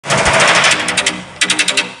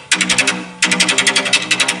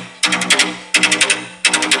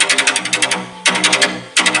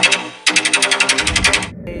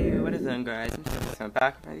FiveM guys, so I'm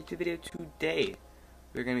back with my YouTube video today.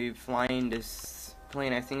 We're going to be flying this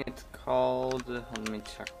plane. I think it's called, let me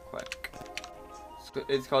check quick.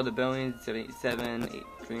 It's called the Boeing 787-8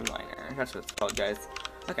 Dreamliner. That's what it's called, guys.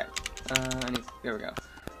 Okay, there we go.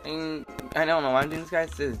 And I don't know why I'm doing this,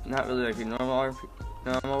 guys. This is not really like a normal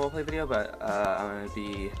roleplay video, but I'm going to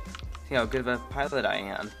be seeing how good of a pilot I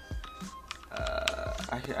am.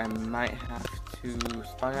 I might have to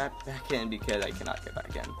spawn back in because I cannot get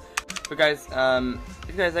back in. But guys, if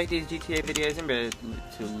you guys like these GTA videos, remember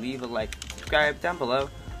to leave a like, subscribe down below,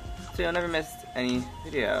 so you'll never miss any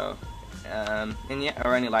video,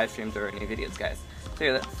 or any live streams or any videos, guys. So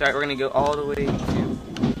yeah, let's start. We're gonna go all the way to.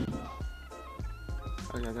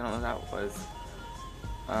 Oh guys, I don't know what that was.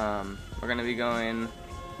 We're gonna be going.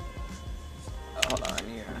 Hold on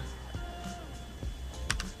here.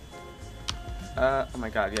 Oh my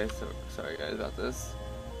god, guys, so sorry guys about this.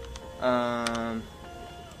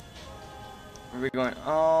 We're going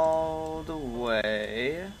all the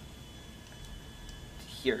way to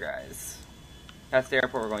here, guys. That's the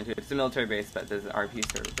airport we're going to. It's a military base, but there's an RP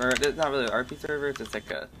server. Or, it's not really an RP server, it's just like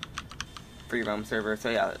a free roam server. So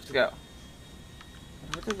yeah, let's go.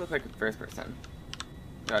 What does it look like in first person?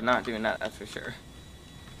 God, not doing that, that's for sure.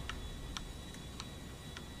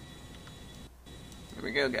 Here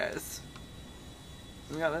we go, guys.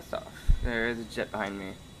 We got this off. There is a jet behind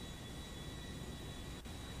me.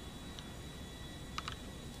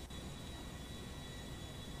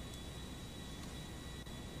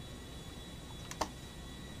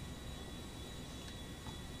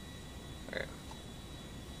 Okay.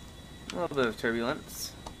 A little bit of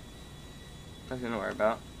turbulence. Nothing to worry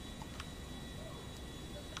about.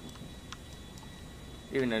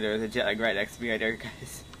 Even though there was a jet like right next to me right there,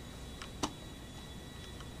 guys.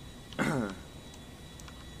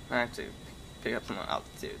 I have to pick up some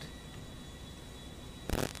altitude.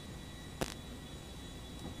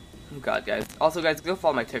 Oh god, guys. Also, guys, go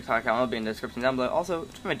follow my TikTok account. It'll be in the description down below. Also,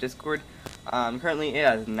 join my Discord. Currently, it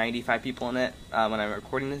has 95 people in it when I'm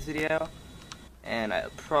recording this video. And I'll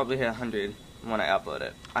probably hit 100 when I upload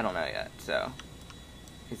it. I don't know yet, so.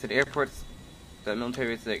 Okay, so the airport's, the military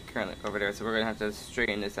base is like currently over there, so we're going to have to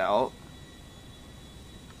straighten this out.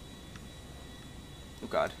 Oh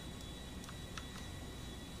god.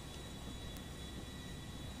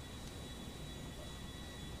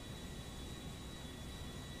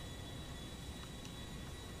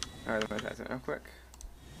 Alright, let me try something real quick.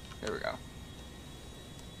 There we go.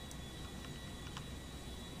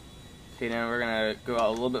 Okay, now we're gonna go out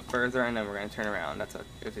a little bit further and then we're gonna turn around. That's what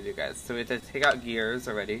we have to do, guys. So we have to take out gears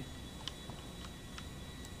already.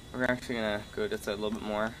 We're actually gonna go just a little bit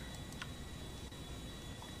more.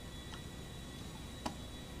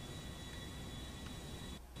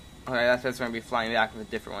 Okay, that's just gonna be flying back with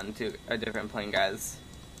a different one too, a different plane, guys.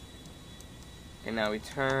 Okay, now we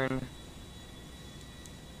turn.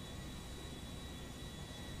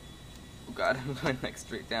 Oh god, I'm going like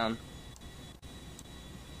straight down.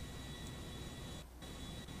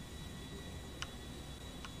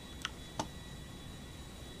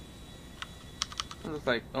 It looks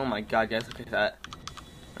like, oh my god, guys, look at that.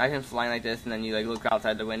 I can fly like this and then you like look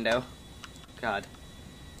outside the window. God.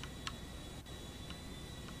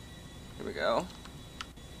 Here we go.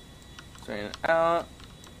 Straighten it out.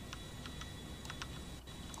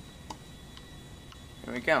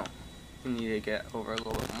 Here we go. We need to get over a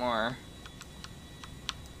little bit more.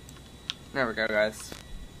 There we go, guys.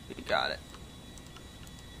 We got it.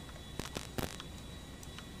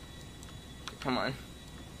 Come on.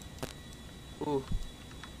 Ooh.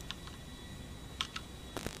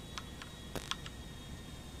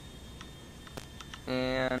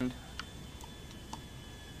 And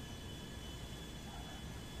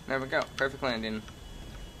there we go. Perfect landing.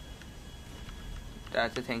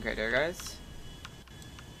 That's a tank right there, guys.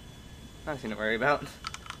 Nothing to worry about.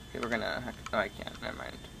 Okay, we're gonna. Oh, I can't. Never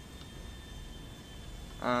mind.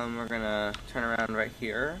 We're gonna turn around right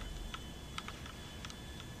here.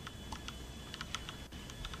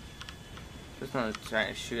 Just want to try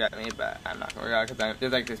and shoot at me, but I'm not gonna worry about it because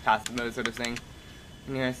there's like this passive mode sort of thing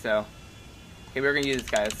in here. So, okay, we're gonna use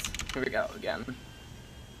this, guys. Here we go again.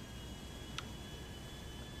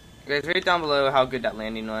 Guys, rate down below how good that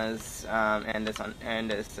landing was, and this one,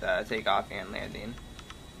 and this takeoff and landing,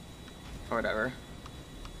 or whatever.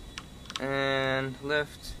 And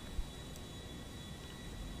lift.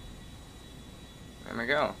 There we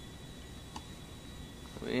go.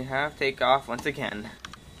 We have takeoff once again.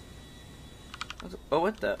 Oh,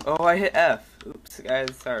 what the? Oh, I hit F. Oops,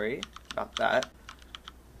 guys, sorry about that.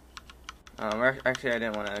 Actually, I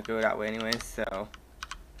didn't want to go that way anyway, so.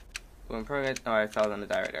 Well, I'm probably gonna, oh, I saw them to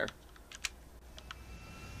die right there.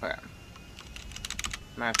 Okay.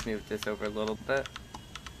 Might have to move this over a little bit.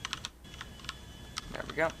 There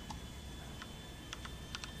we go.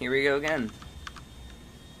 Here we go again.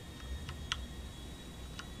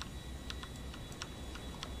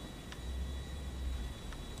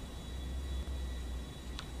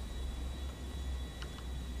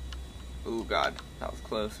 Oh god, that was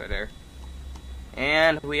close right there.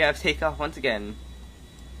 And we have takeoff once again.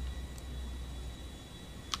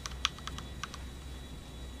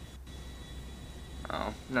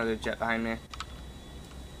 Oh, another jet behind me.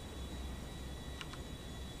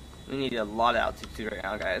 We need a lot of altitude right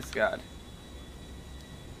now, guys. God.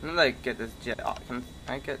 I'm gonna like get this jet off. Can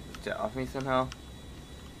I get this jet off me somehow?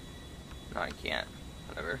 No, I can't.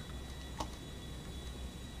 Whatever.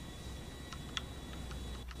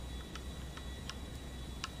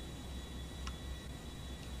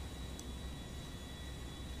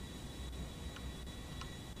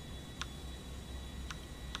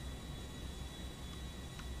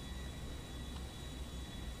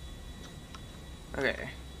 Okay.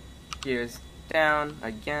 Gears down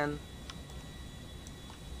again.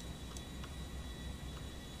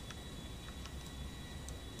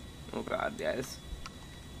 Oh god, guys.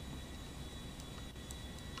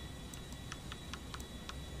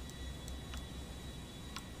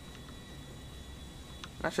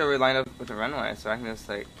 Not sure we lined up with the runway, so I can just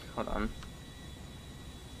like, hold on.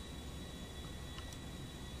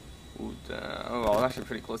 Ooh, oh, well, actually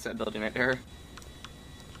pretty close to that building right there.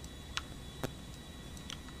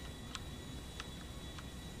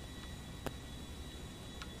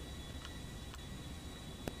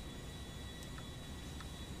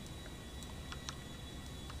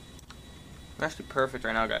 We're actually perfect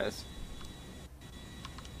right now, guys.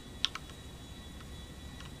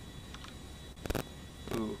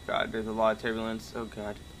 Ooh, god, there's a lot of turbulence. Oh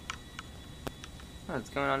god.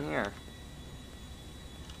 What's going on here?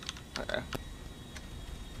 Okay.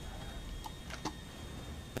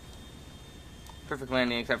 Perfect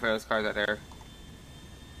landing except for those cars out there.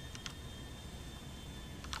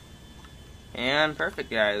 And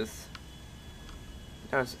perfect, guys.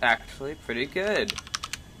 That was actually pretty good.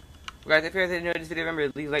 Well, guys, if you guys enjoyed this video, remember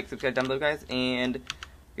to leave a like, subscribe down below, guys, and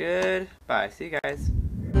goodbye. See you guys.